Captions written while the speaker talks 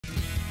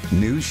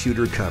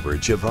Newsshooter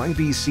coverage of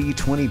IBC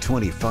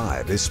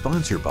 2025 is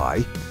sponsored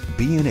by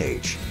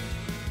B&H.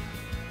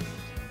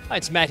 Hi,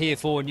 it's Matt here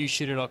for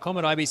Newsshooter.com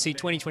at IBC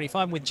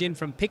 2025 with Jin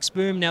from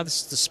Pixboom. Now,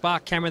 this is the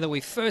Spark camera that we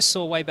first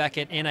saw way back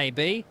at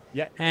NAB,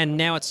 and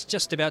now it's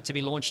just about to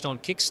be launched on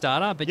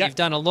Kickstarter, but you've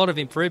done a lot of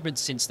improvements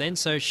since then,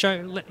 so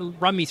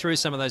run me through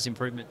some of those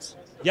improvements.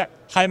 Yeah,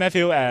 hi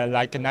Matthew.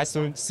 Nice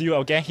to see you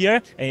again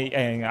here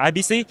in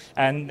IBC.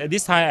 And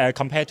this time,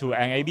 compared to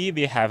NAB,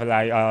 we have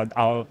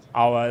our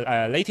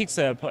latest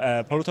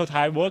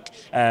prototype work.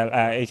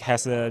 It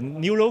has a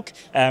new look,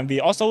 and we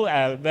also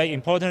very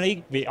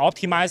importantly we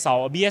optimize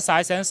our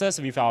BSI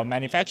sensors with our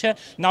manufacturer.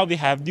 Now we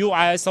have new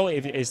ISO.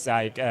 It's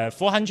like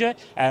 400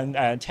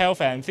 and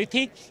 12 and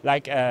 50.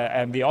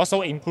 And we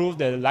also improve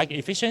the light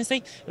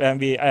efficiency. And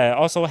we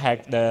also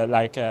have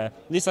the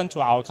listen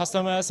to our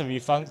customers. We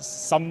found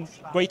some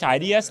great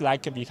ideas,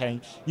 like we can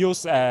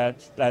use the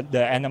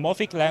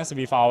anamorphic lens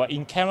with our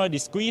in-camera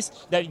discretes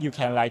that you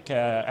can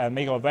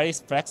make a very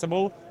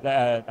flexible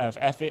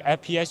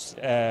FPS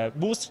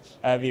boost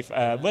with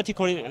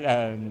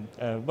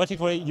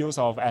vertically use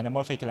of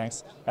anamorphic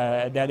lens.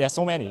 There are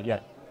so many,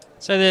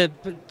 So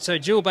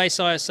dual base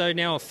ISO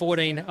now of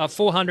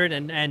 400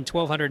 and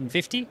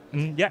 1250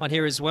 on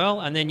here as well,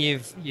 and then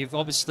you've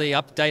obviously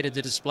updated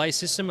the display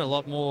system, a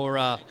lot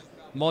more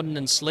modern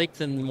and sleek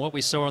than what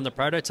we saw on the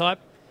prototype.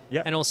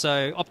 And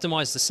also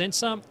optimize the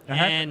sensor,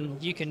 and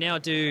you can now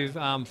do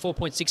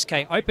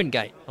 4.6K open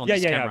gate on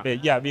this camera.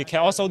 We can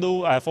also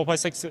do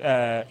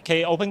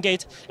 4.6K open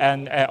gate,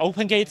 and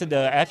open gate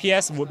the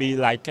FPS would be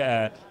like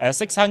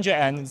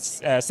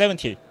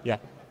 670.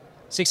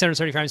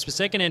 670 frames per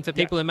second, and for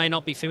people who may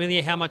not be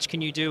familiar, how much can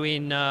you do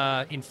in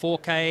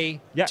 4K,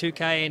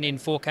 2K, and in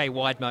 4K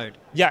wide mode?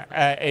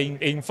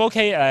 In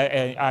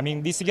 4K, I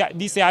mean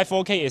DCI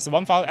 4K is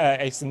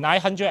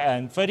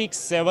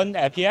 937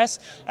 FPS,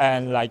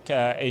 and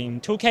in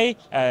 2K,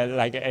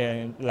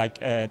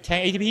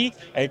 1080p,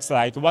 it's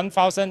like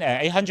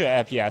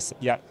 1800 FPS.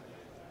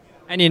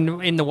 And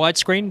in the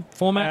widescreen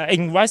format?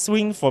 In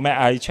widescreen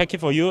format, I check it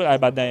for you,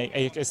 but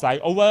it's like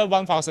over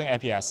 1000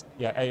 FPS.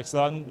 It's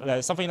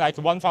on something like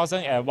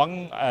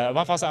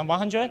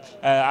 1100.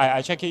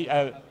 I check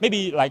it.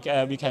 Maybe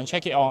we can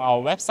check it on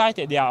our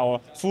website. There are our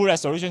full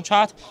resolution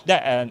chart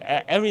that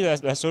every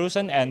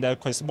resolution and the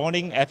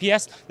corresponding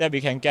FPS that we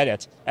can get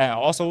it, and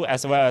also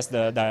as well as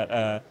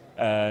the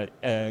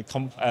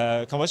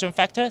conversion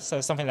factor, so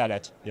something like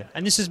that.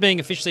 And this is being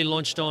officially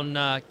launched on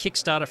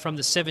Kickstarter from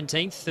the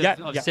 17th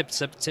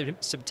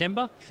of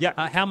September.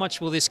 How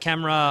much will this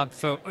camera,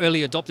 for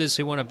early adopters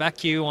who want to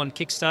back you on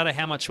Kickstarter,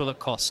 how much will it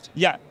cost?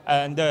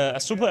 And the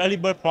super early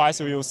bird price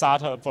will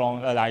start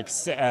from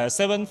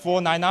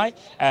 7,499,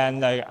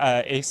 and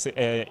it's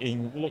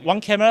in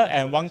one camera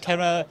and one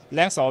camera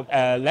lens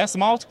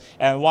mount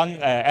and one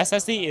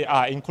SSD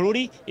are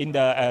included in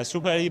the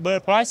super early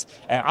bird price.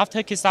 And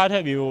after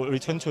Kickstarter, we will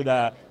return to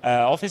the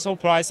official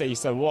price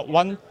is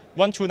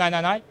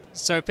 12999.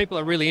 So if people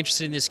are really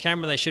interested in this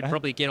camera, they should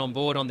probably get on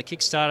board on the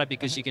Kickstarter,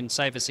 because you can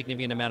save a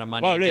significant amount of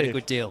money and get a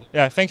good deal.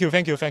 Thank you.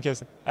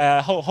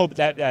 Hope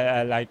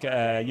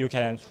that you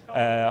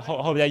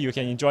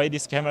can enjoy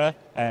this camera,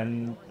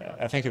 and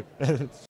thank you.